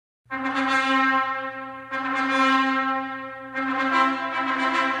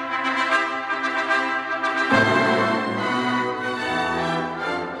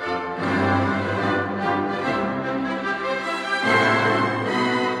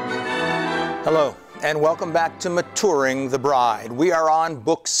Hello, and welcome back to Maturing the Bride. We are on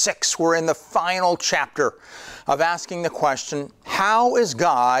Book 6. We're in the final chapter of asking the question, how is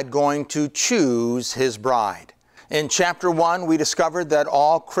God going to choose His bride? In Chapter 1, we discovered that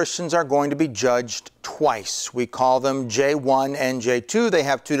all Christians are going to be judged twice. We call them J1 and J2. They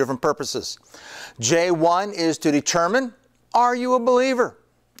have two different purposes. J1 is to determine, are you a believer?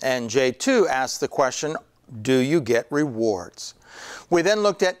 And J2 asks the question, do you get rewards? We then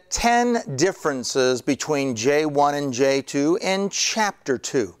looked at 10 differences between J1 and J2 in Chapter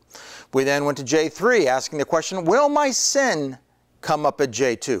 2. We then went to J3 asking the question, will my sin come up at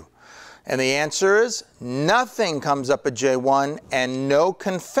J2? And the answer is nothing comes up at J1 and no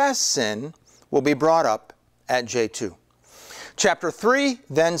confessed sin will be brought up at J2. Chapter 3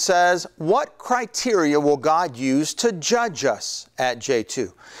 then says, what criteria will God use to judge us at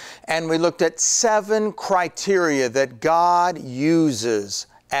J2? And we looked at 7 criteria that God uses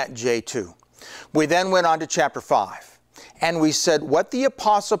at J2. We then went on to Chapter 5, and we said what the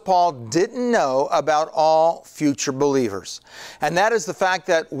Apostle Paul didn't know about all future believers. And that is the fact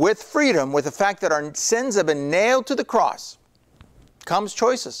that with freedom, with the fact that our sins have been nailed to the cross, comes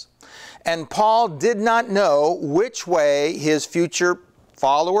choices. And Paul did not know which way his future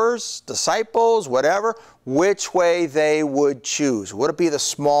followers, disciples, whatever, which way they would choose. Would it be the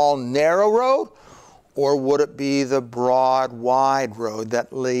small, narrow road, or would it be the broad, wide road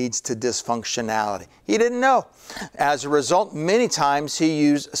that leads to dysfunctionality? He didn't know. As a result, many times he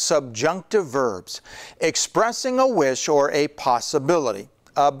used subjunctive verbs, expressing a wish or a possibility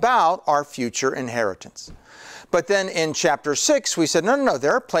about our future inheritance. But then in Chapter 6, we said, no,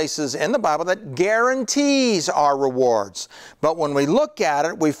 there are places in the Bible that guarantees our rewards. But when we look at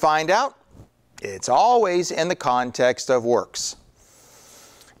it, we find out it's always in the context of works.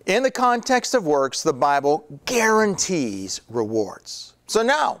 In the context of works, the Bible guarantees rewards. So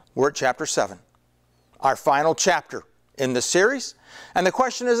now we're at Chapter 7, our final chapter in the series. And the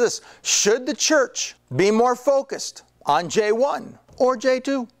question is this, should the church be more focused on J1 or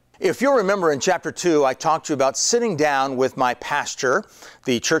J2? If you'll remember in Chapter 2, I talked to you about sitting down with my pastor,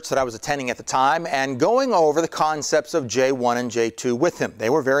 the church that I was attending at the time, and going over the concepts of J1 and J2 with him.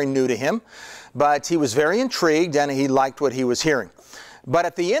 They were very new to him, but he was very intrigued and he liked what he was hearing. But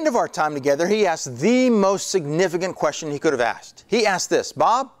at the end of our time together, he asked the most significant question he could have asked. He asked this,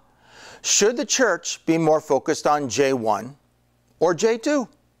 Bob, should the church be more focused on J1 or J2?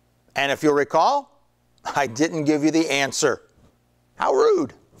 And if you'll recall, I didn't give you the answer. How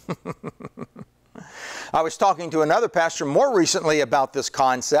rude. I was talking to another pastor more recently about this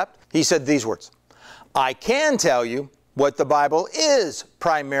concept. He said these words, I can tell you what the Bible is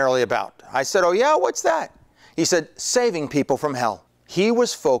primarily about. I said, oh yeah, what's that? He said, saving people from hell. He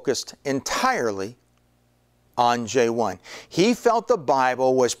was focused entirely on J1. He felt the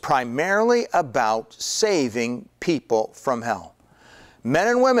Bible was primarily about saving people from hell. Men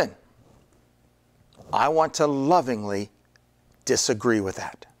and women, I want to lovingly disagree with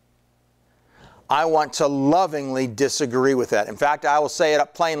that. I want to lovingly disagree with that. In fact, I will say it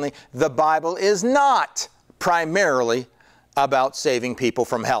up plainly, the Bible is not primarily about saving people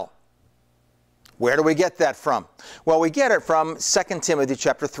from hell. Where do we get that from? Well, we get it from 2 Timothy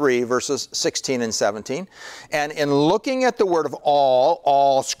chapter 3, verses 16 and 17. And in looking at the word of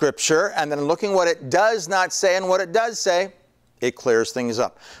all Scripture, and then looking what it does not say and what it does say, it clears things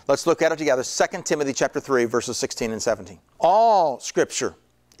up. Let's look at it together. 2 Timothy chapter 3, verses 16 and 17. All Scripture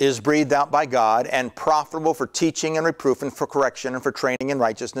is breathed out by God and profitable for teaching and reproof and for correction and for training in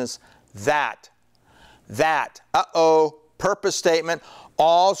righteousness. Purpose statement.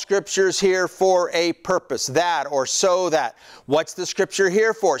 All Scripture is here for a purpose. That or so that. What's the Scripture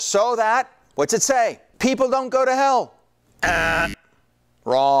here for? So that, what's it say? People don't go to hell.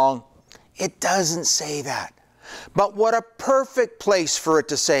 Wrong. It doesn't say that. But what a perfect place for it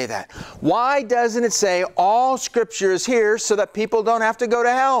to say that. Why doesn't it say all Scripture is here so that people don't have to go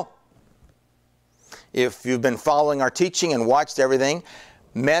to hell? If you've been following our teaching and watched everything,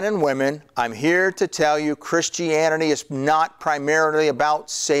 men and women, I'm here to tell you Christianity is not primarily about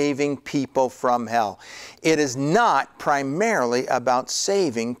saving people from hell. It is not primarily about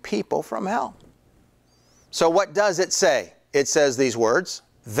saving people from hell. So what does it say? It says these words,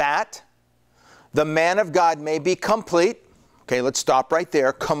 that the man of God may be complete. Okay, let's stop right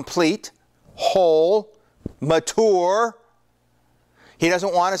there. Complete, whole, mature. He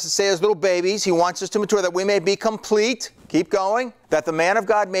doesn't want us to stay as little babies. He wants us to mature, that we may be complete. Keep going. That the man of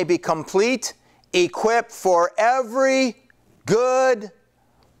God may be complete, equipped for every good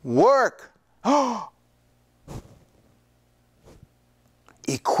work.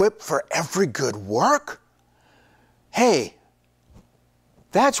 Equipped for every good work? Hey,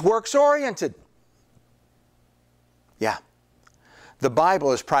 That's works-oriented. Yeah. The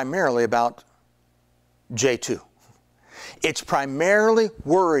Bible is primarily about J2. It's primarily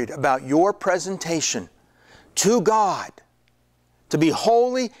worried about your presentation to God to be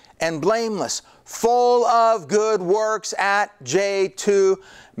holy and blameless, full of good works at J2.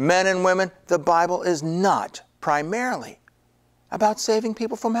 Men and women, the Bible is not primarily about saving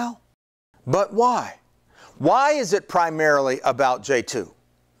people from hell. But why? Why is it primarily about J2?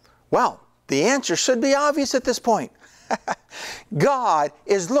 Well, the answer should be obvious at this point. God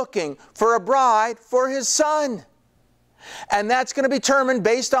is looking for a bride for His Son. And that's going to be determined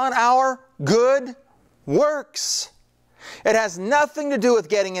based on our good works. It has nothing to do with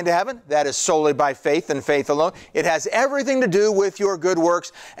getting into heaven. That is solely by faith and faith alone. It has everything to do with your good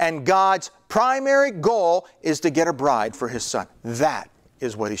works. And God's primary goal is to get a bride for His Son. That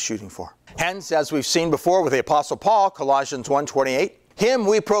is what He's shooting for. Hence, as we've seen before with the Apostle Paul, Colossians 1:28, Him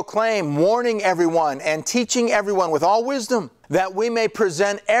we proclaim, warning everyone and teaching everyone with all wisdom, that we may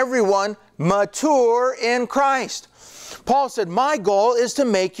present everyone mature in Christ. Paul said, my goal is to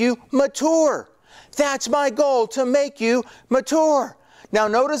make you mature. That's my goal, to make you mature. Now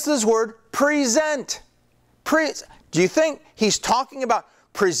notice this word, present. Do you think he's talking about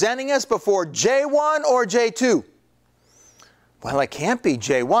presenting us before J1 or J2? Well, it can't be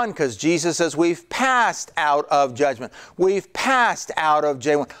J1 because Jesus says we've passed out of judgment. We've passed out of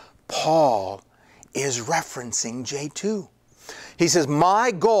J1. Paul is referencing J2. He says,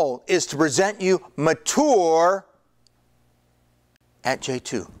 my goal is to present you mature at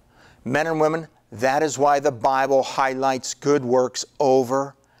J2. Men and women, that is why the Bible highlights good works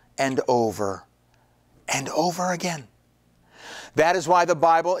over and over and over again. That is why the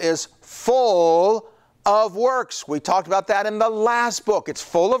Bible is full of works. We talked about that in the last book. It's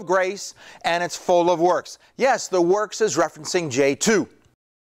full of grace and it's full of works. Yes, the works is referencing J2.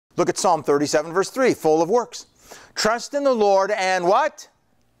 Look at Psalm 37 verse 3, full of works. Trust in the Lord and what?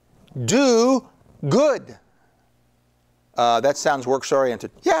 Do good. That sounds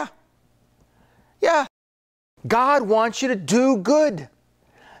works-oriented. Yeah. Yeah. God wants you to do good.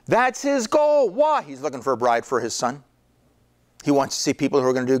 That's His goal. Why? He's looking for a bride for His Son. He wants to see people who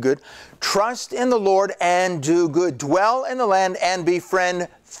are going to do good. Trust in the Lord and do good. Dwell in the land and befriend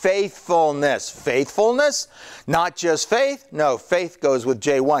faithfulness. Faithfulness? Not just faith. No, faith goes with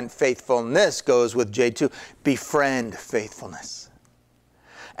J1. Faithfulness goes with J2. Befriend faithfulness.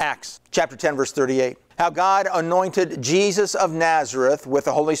 Acts chapter 10 verse 38. How God anointed Jesus of Nazareth with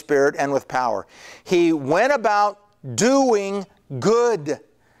the Holy Spirit and with power. He went about doing good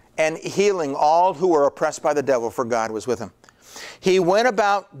and healing all who were oppressed by the devil, for God was with Him. He went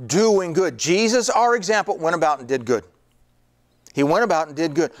about doing good. Jesus, our example, went about and did good. He went about and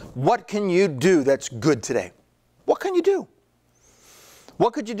did good. What can you do that's good today? What can you do?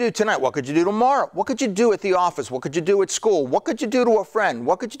 What could you do tonight? What could you do tomorrow? What could you do at the office? What could you do at school? What could you do to a friend?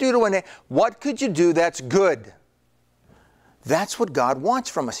 What could you do to a neighbor? What could you do that's good? That's what God wants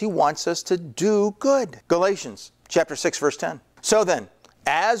from us. He wants us to do good. Galatians chapter 6 verse 10. So then,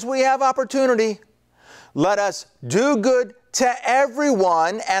 as we have opportunity, let us do good to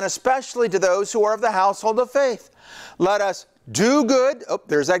everyone, and especially to those who are of the household of faith. Let us do good. Oh,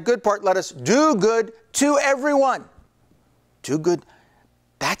 there's that good part. Let us do good to everyone. Do good.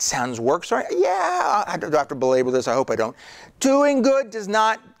 That sounds works, right? Yeah, I don't have to belabor this. I hope I don't. Doing good does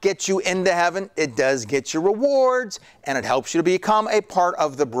not get you into heaven. It does get you rewards, and it helps you to become a part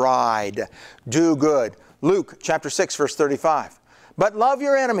of the bride. Do good. Luke chapter 6, verse 35. But love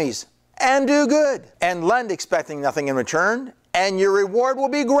your enemies and do good, and lend expecting nothing in return, and your reward will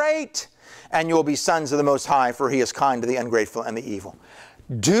be great, and you will be sons of the Most High, for He is kind to the ungrateful and the evil.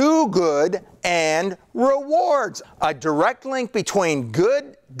 Do good and rewards. A direct link between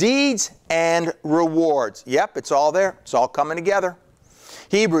good deeds and rewards. Yep, it's all there. It's all coming together.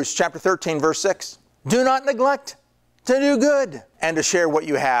 Hebrews chapter 13, verse 6. Do not neglect to do good and to share what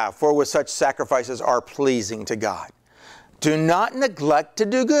you have, for with such sacrifices are pleasing to God. Do not neglect to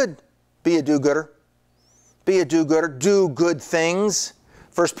do good. Be a do-gooder. Be a do-gooder. Do good things.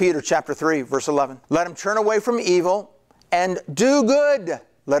 1 Peter chapter 3, verse 11. Let him turn away from evil and do good.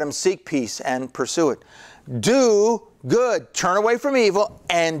 Let him seek peace and pursue it. Do good. Turn away from evil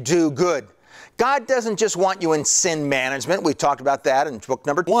and do good. God doesn't just want you in sin management. We talked about that in book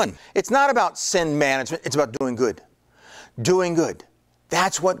number 1. It's not about sin management. It's about doing good. Doing good.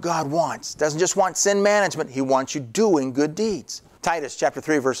 That's what God wants. Doesn't just want sin management. He wants you doing good deeds. Titus chapter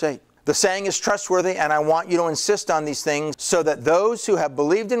 3, verse 8. The saying is trustworthy, and I want you to insist on these things so that those who have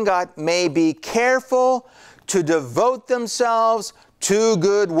believed in God may be careful to devote themselves to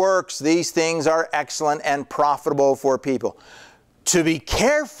good works. These things are excellent and profitable for people. to be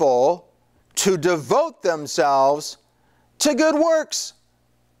careful to devote themselves to good works.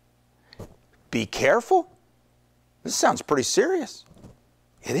 Be careful? This sounds pretty serious.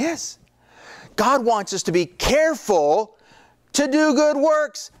 It is. God wants us to be careful to do good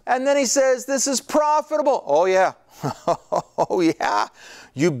works. And then he says, this is profitable. Oh yeah. Oh yeah.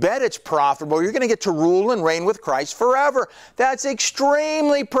 You bet it's profitable. You're going to get to rule and reign with Christ forever. That's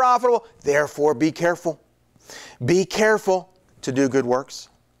extremely profitable. Therefore, be careful. Be careful to do good works.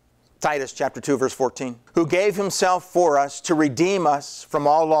 Titus chapter 2, verse 14. Who gave himself for us to redeem us from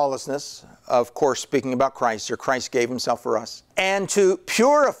all lawlessness. Of course, speaking about Christ here, Christ gave himself for us. And to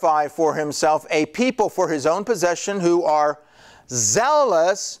purify for himself a people for his own possession who are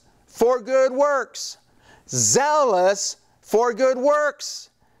zealous for good works. Zealous for good works.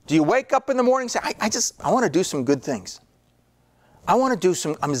 Do you wake up in the morning and say, I want to do some good things.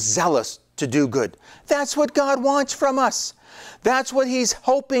 I'm zealous to do good. That's what God wants from us. That's what he's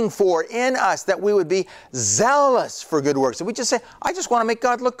hoping for in us, that we would be zealous for good works. And we just say, I just want to make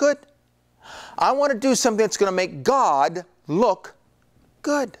God look good. I want to do something that's going to make God look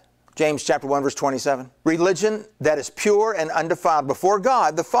good. James chapter 1, verse 27. Religion that is pure and undefiled before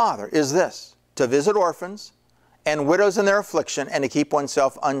God the Father is this: to visit orphans and widows in their affliction, and to keep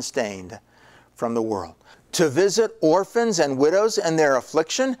oneself unstained from the world. To visit orphans and widows in their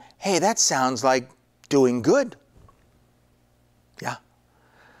affliction? Hey, that sounds like doing good. Yeah.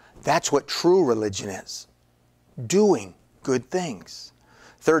 That's what true religion is. Doing good things.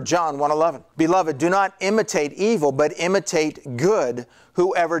 3 John 1:11. Beloved, do not imitate evil, but imitate good.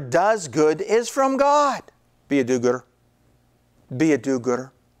 Whoever does good is from God. Be a do-gooder. Be a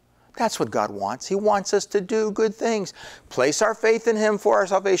do-gooder. That's what God wants. He wants us to do good things. Place our faith in him for our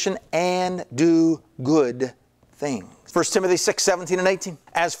salvation and do good things. 1 Timothy 6:17 and 18.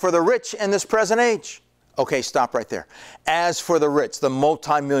 As for the rich in this present age. Okay, stop right there. As for the rich, the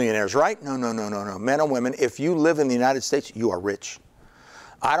multimillionaires, right? No. Men and women, if you live in the United States, you are rich.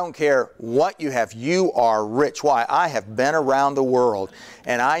 I don't care what you have, you are rich. Why? I have been around the world,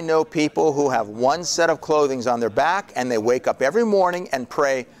 and I know people who have one set of clothing on their back, and they wake up every morning and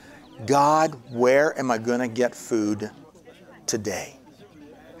pray, God, where am I going to get food today?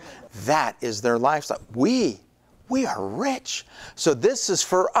 That is their lifestyle. We are rich. So this is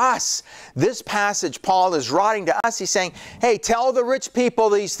for us. This passage Paul is writing to us. He's saying, hey, tell the rich people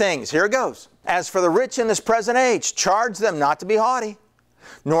these things. Here it goes. As for the rich in this present age, charge them not to be haughty,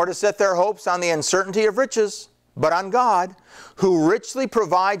 nor to set their hopes on the uncertainty of riches, but on God, who richly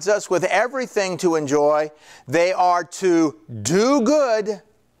provides us with everything to enjoy. They are to do good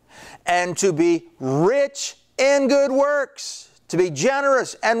and to be rich in good works, to be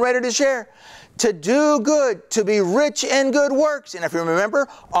generous and ready to share, to do good, to be rich in good works. And if you remember,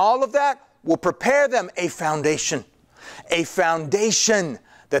 all of that will prepare them a foundation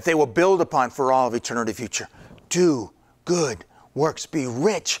that they will build upon for all of eternity future. Do good works. Be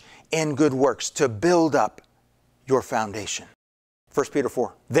rich in good works to build up your foundation. 1 Peter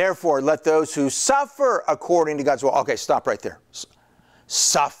 4. Therefore, let those who suffer according to God's will. Okay, stop right there.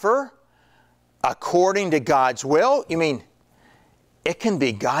 Suffer according to God's will? You mean it can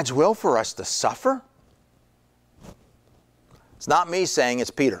be God's will for us to suffer? It's not me saying,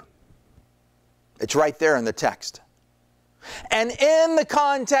 it's Peter. It's right there in the text. And in the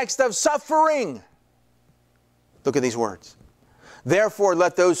context of suffering, look at these words. Therefore,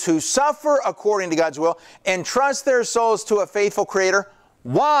 let those who suffer according to God's will entrust their souls to a faithful Creator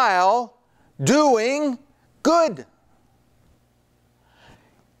while doing good.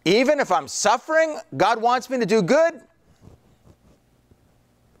 Even if I'm suffering, God wants me to do good.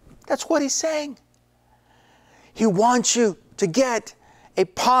 That's what he's saying. He wants you to get a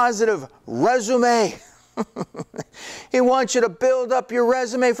positive resume. He wants you to build up your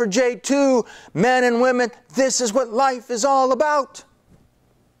resume for J2. Men and women, this is what life is all about.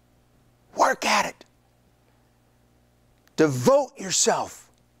 Work at it. Devote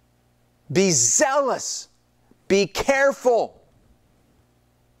yourself. Be zealous. Be careful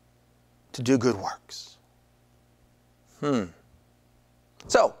to do good works.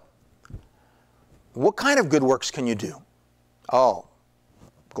 So, what kind of good works can you do? Oh,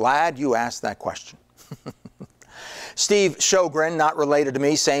 glad you asked that question. Steve Sjogren, not related to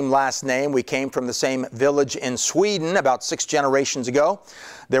me, same last name. We came from the same village in Sweden about 6 generations ago.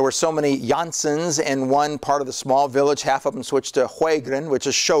 There were so many Janssens in one part of the small village. Half of them switched to Sjögren, which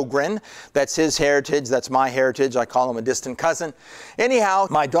is Sjogren. That's his heritage. That's my heritage. I call him a distant cousin. Anyhow,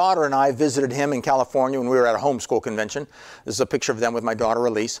 my daughter and I visited him in California when we were at a homeschool convention. This is a picture of them with my daughter,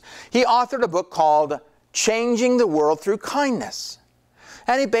 Elise. He authored a book called Changing the World Through Kindness.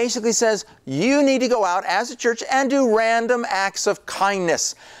 And he basically says, you need to go out as a church and do random acts of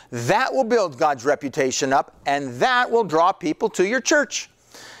kindness. That will build God's reputation up, and that will draw people to your church.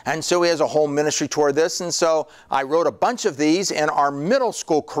 And so he has a whole ministry toward this, and so I wrote a bunch of these in our middle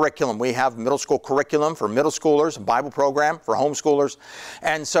school curriculum. We have middle school curriculum for middle schoolers, a Bible program for homeschoolers.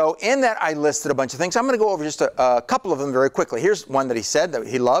 And so in that I listed a bunch of things. I'm going to go over just a couple of them very quickly. Here's one that he said that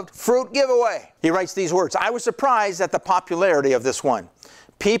he loved. Fruit giveaway. He writes these words, I was surprised at the popularity of this one.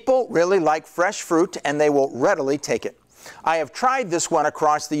 People really like fresh fruit and they will readily take it. I have tried this one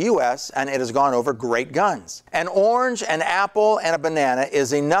across the U.S. and it has gone over great guns. An orange, an apple, and a banana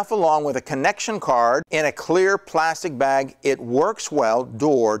is enough along with a connection card in a clear plastic bag. It works well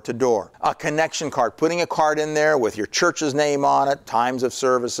door to door. A connection card, putting a card in there with your church's name on it, times of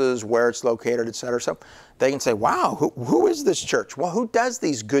services, where it's located, etc. So they can say, wow, who is this church? Well, who does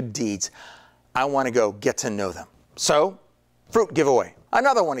these good deeds? I want to go get to know them. So, fruit giveaway.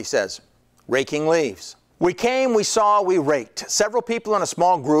 Another one, he says, raking leaves. We came, we saw, we raked. Several people in a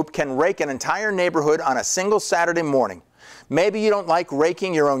small group can rake an entire neighborhood on a single Saturday morning. Maybe you don't like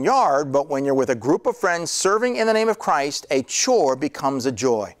raking your own yard, but when you're with a group of friends serving in the name of Christ, a chore becomes a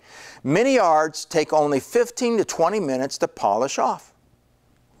joy. Many yards take only 15 to 20 minutes to polish off.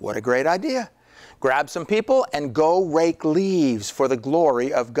 What a great idea. Grab some people and go rake leaves for the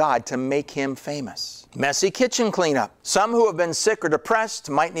glory of God to make Him famous. Messy kitchen cleanup. Some who have been sick or depressed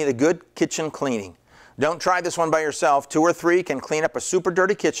might need a good kitchen cleaning. Don't try this one by yourself. 2 or 3 can clean up a super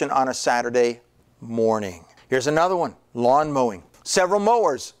dirty kitchen on a Saturday morning. Here's another one, lawn mowing. Several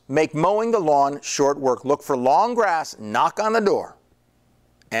mowers make mowing the lawn short work. Look for long grass, knock on the door,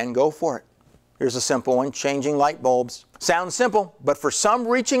 and go for it. Here's a simple one, changing light bulbs. Sounds simple, but for some,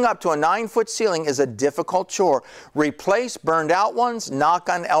 reaching up to a 9-foot ceiling is a difficult chore. Replace burned out ones, knock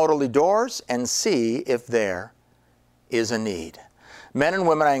on elderly doors, and see if there is a need. Men and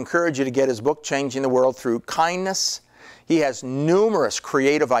women, I encourage you to get his book, Changing the World Through Kindness. He has numerous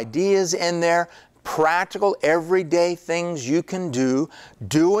creative ideas in there, practical, everyday things you can do,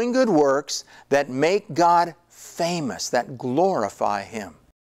 doing good works that make God famous, that glorify Him.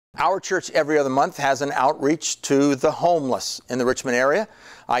 Our church every other month has an outreach to the homeless in the Richmond area.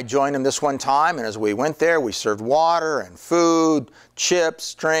 I joined them this one time, and as we went there, we served water and food,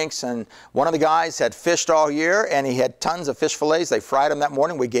 chips, drinks, and one of the guys had fished all year, and he had tons of fish fillets. They fried them that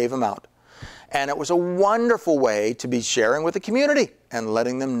morning. We gave them out. And it was a wonderful way to be sharing with the community and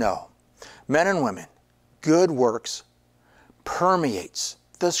letting them know. Men and women, good works permeates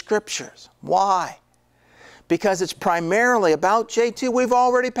the Scriptures. Why? Because it's primarily about J2. We've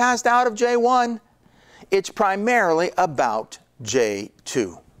already passed out of J1. It's primarily about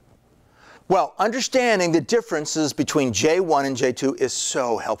J2. Well, understanding the differences between J1 and J2 is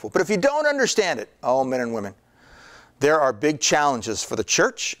so helpful. But if you don't understand it, oh, men and women, there are big challenges for the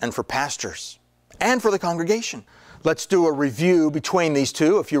church and for pastors and for the congregation. Let's do a review between these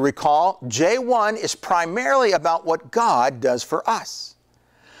two. If you recall, J1 is primarily about what God does for us.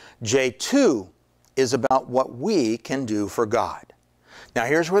 J2 is about what we can do for God. Now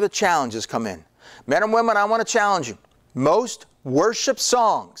here's where the challenges come in. Men and women, I want to challenge you. Most worship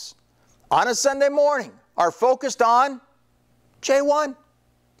songs on a Sunday morning are focused on J1.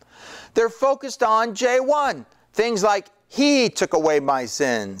 They're focused on J1. Things like, He took away my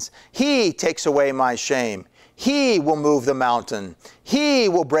sins. He takes away my shame. He will move the mountain. He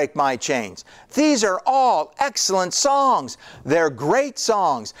will break my chains. These are all excellent songs. They're great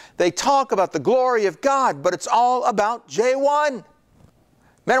songs. They talk about the glory of God, but it's all about J1.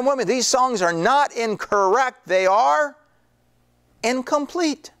 Men and women, these songs are not incorrect. They are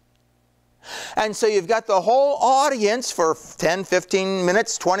incomplete. And so you've got the whole audience for 10, 15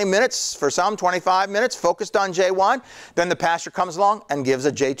 minutes, 20 minutes, for some 25 minutes, focused on J1. Then the pastor comes along and gives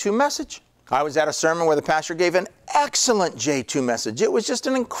a J2 message. I was at a sermon where the pastor gave an excellent J2 message. It was just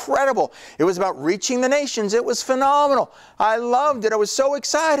an incredible. It was about reaching the nations. It was phenomenal. I loved it. I was so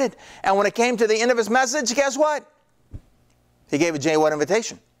excited. And when it came to the end of his message, guess what? He gave a J1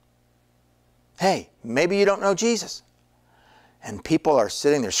 invitation. Hey, maybe you don't know Jesus. And people are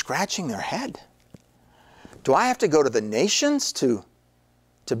sitting there scratching their head. Do I have to go to the nations to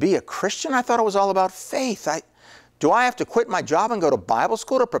be a Christian? I thought it was all about faith. Do I have to quit my job and go to Bible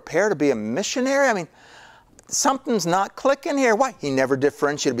school to prepare to be a missionary? I mean, something's not clicking here. Why? He never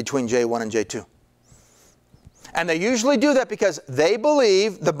differentiated between J1 and J2. And they usually do that because they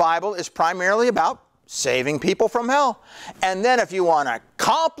believe the Bible is primarily about saving people from hell. And then if you want to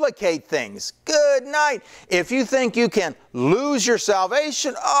complicate things, good night. If you think you can lose your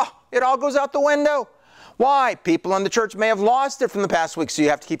salvation, it all goes out the window. Why? People in the church may have lost it from the past week, so you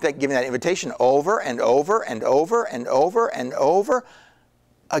have to keep giving that invitation over and over and over and over and over.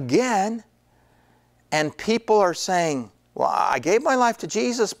 again, and people are saying, well, I gave my life to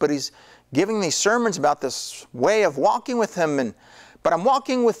Jesus, but he's giving these sermons about this way of walking with him, but I'm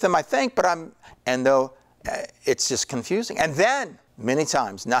walking with him, I think, and though it's just confusing. And then, many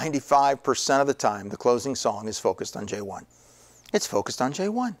times, 95% of the time, the closing song is focused on J1. It's focused on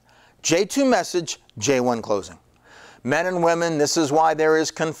J1. J2 message, J1 closing. Men and women, this is why there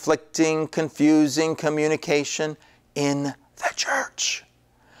is conflicting, confusing communication in the church.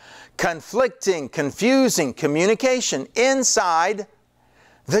 Conflicting, confusing communication inside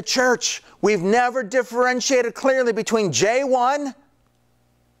the church. We've never differentiated clearly between J1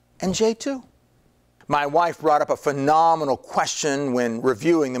 and J2. My wife brought up a phenomenal question when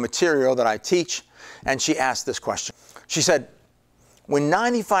reviewing the material that I teach, and she asked this question. She said, when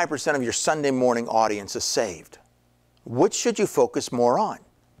 95% of your Sunday morning audience is saved, which should you focus more on,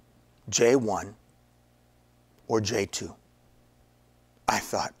 J1 or J2? I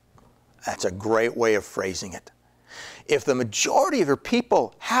thought, that's a great way of phrasing it. If the majority of your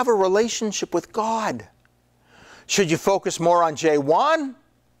people have a relationship with God, should you focus more on J1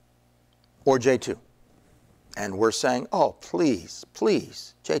 or J2? And we're saying, oh, please,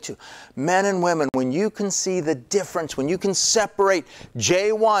 please, J2. Men and women, when you can see the difference, when you can separate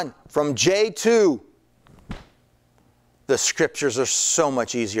J1 from J2, the scriptures are so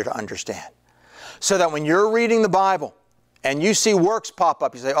much easier to understand. So that when you're reading the Bible and you see works pop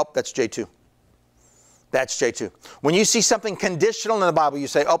up, you say, oh, that's J2. That's J2. When you see something conditional in the Bible, you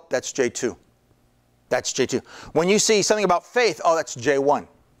say, oh, that's J2. That's J2. When you see something about faith, oh, that's J1.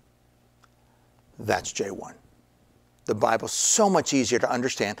 That's J1. The Bible's so much easier to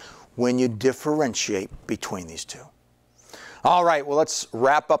understand when you differentiate between these two. All right, well, let's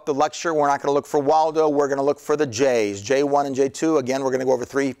wrap up the lecture. We're not going to look for Waldo. We're going to look for the J's, J1 and J2. Again, we're going to go over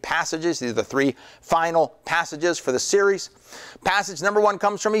 3 passages. These are the 3 final passages for the series. Passage number 1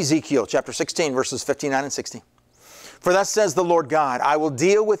 comes from Ezekiel, chapter 16, verses 59 and 60. For thus says the Lord God, I will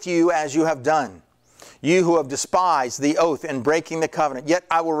deal with you as you have done, you who have despised the oath in breaking the covenant. Yet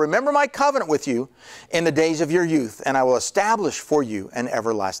I will remember my covenant with you in the days of your youth, and I will establish for you an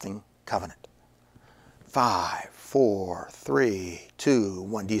everlasting covenant. 5, 4, 3, 2,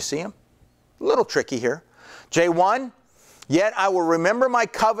 1. Do you see them? A little tricky here. J1, yet I will remember my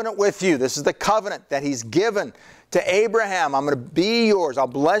covenant with you. This is the covenant that he's given to Abraham. I'm going to be yours. I'll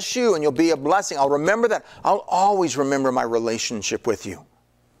bless you and you'll be a blessing. I'll remember that. I'll always remember my relationship with you.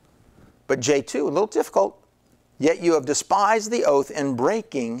 But J2, a little difficult. Yet you have despised the oath in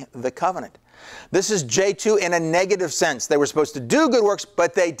breaking the covenant. This is J2 in a negative sense. They were supposed to do good works,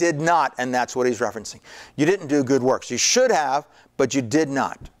 but they did not. And that's what he's referencing. You didn't do good works. You should have, but you did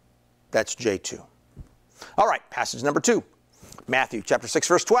not. That's J2. All right, passage number 2. Matthew chapter 6,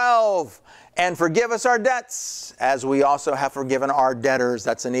 verse 12. And forgive us our debts, as we also have forgiven our debtors.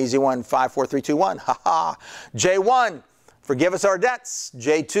 That's an easy one. 5, 4, 3, 2, 1. Ha ha. J1, forgive us our debts.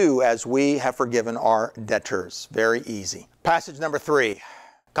 J2, as we have forgiven our debtors. Very easy. Passage number 3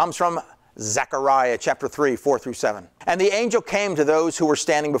 comes from Zechariah chapter 3, 4 through 7. And the angel came to those who were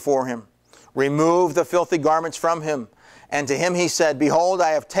standing before him. Remove the filthy garments from him. And to him he said, Behold,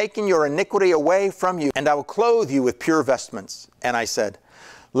 I have taken your iniquity away from you, and I will clothe you with pure vestments. And I said,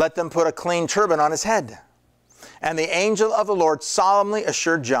 Let them put a clean turban on his head. And the angel of the Lord solemnly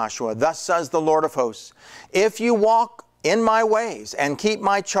assured Joshua, Thus says the Lord of hosts, If you walk in my ways and keep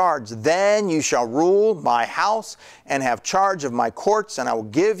my charge, then you shall rule my house and have charge of my courts, and I will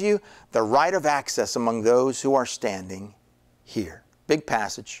give you the right of access among those who are standing here. Big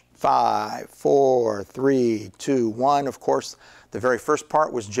passage. 5, 4, 3, 2, 1. Of course, the very first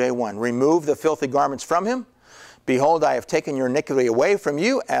part was J1. Remove the filthy garments from him. Behold, I have taken your iniquity away from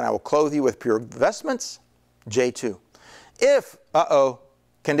you, and I will clothe you with pure vestments. J2. If,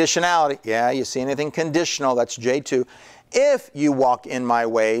 conditionality. Yeah, you see anything conditional, that's J2. If you walk in my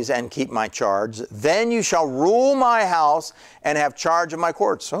ways and keep my charge, then you shall rule my house and have charge of my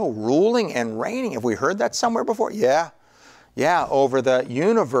courts. So, ruling and reigning. Have we heard that somewhere before? Yeah. Yeah, over the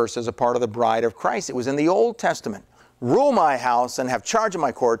universe as a part of the bride of Christ. It was in the Old Testament. Rule my house and have charge of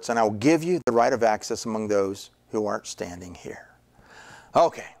my courts, and I will give you the right of access among those who are standing here.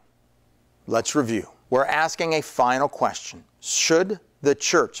 Okay, let's review. We're asking a final question. Should the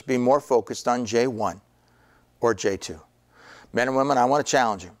church be more focused on J1 or J2? Men and women, I want to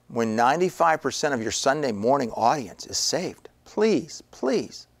challenge you. When 95% of your Sunday morning audience is saved, please,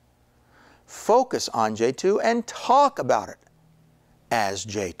 please, focus on J2 and talk about it as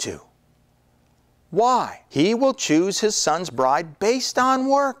J2. Why? He will choose his son's bride based on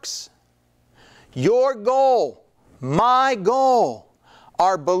works. Your goal, my goal,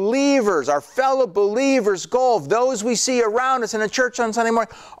 our believers, our fellow believers' goal, those we see around us in a church on Sunday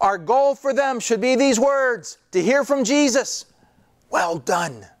morning, our goal for them should be these words, to hear from Jesus, "Well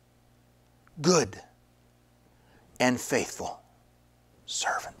done, good and faithful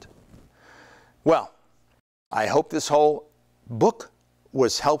servant." Well, I hope this whole book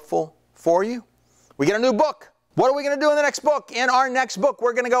was helpful for you. We get a new book. What are we going to do in the next book? In our next book,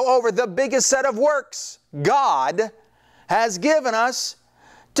 we're going to go over the biggest set of works God has given us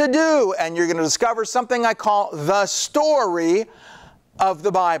to do. And you're going to discover something I call the story of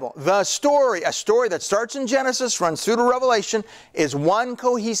the Bible. The story, a story that starts in Genesis, runs through to Revelation, is one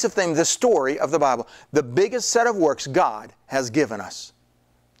cohesive thing, the story of the Bible. The biggest set of works God has given us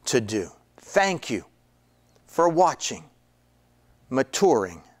to do. Thank you for watching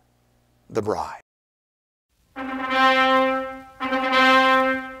Maturing the Bride.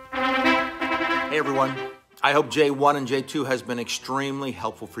 Hey everyone, I hope J1 and J2 has been extremely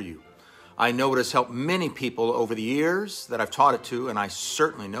helpful for you. I know it has helped many people over the years that I've taught it to, and I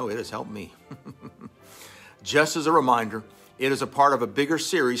certainly know it has helped me. Just as a reminder, it is a part of a bigger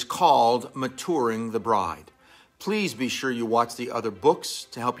series called Maturing the Bride. Please be sure you watch the other books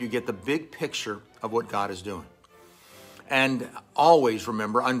to help you get the big picture of what God is doing. And always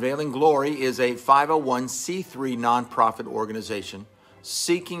remember, Unveiling Glory is a 501c3 nonprofit organization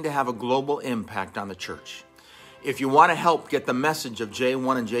seeking to have a global impact on the church. If you want to help get the message of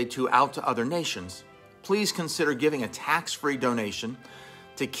J1 and J2 out to other nations, please consider giving a tax-free donation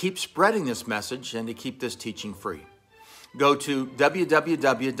to keep spreading this message and to keep this teaching free. Go to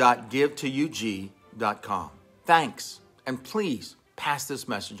www.givetoug.com. Thanks, and please pass this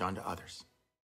message on to others.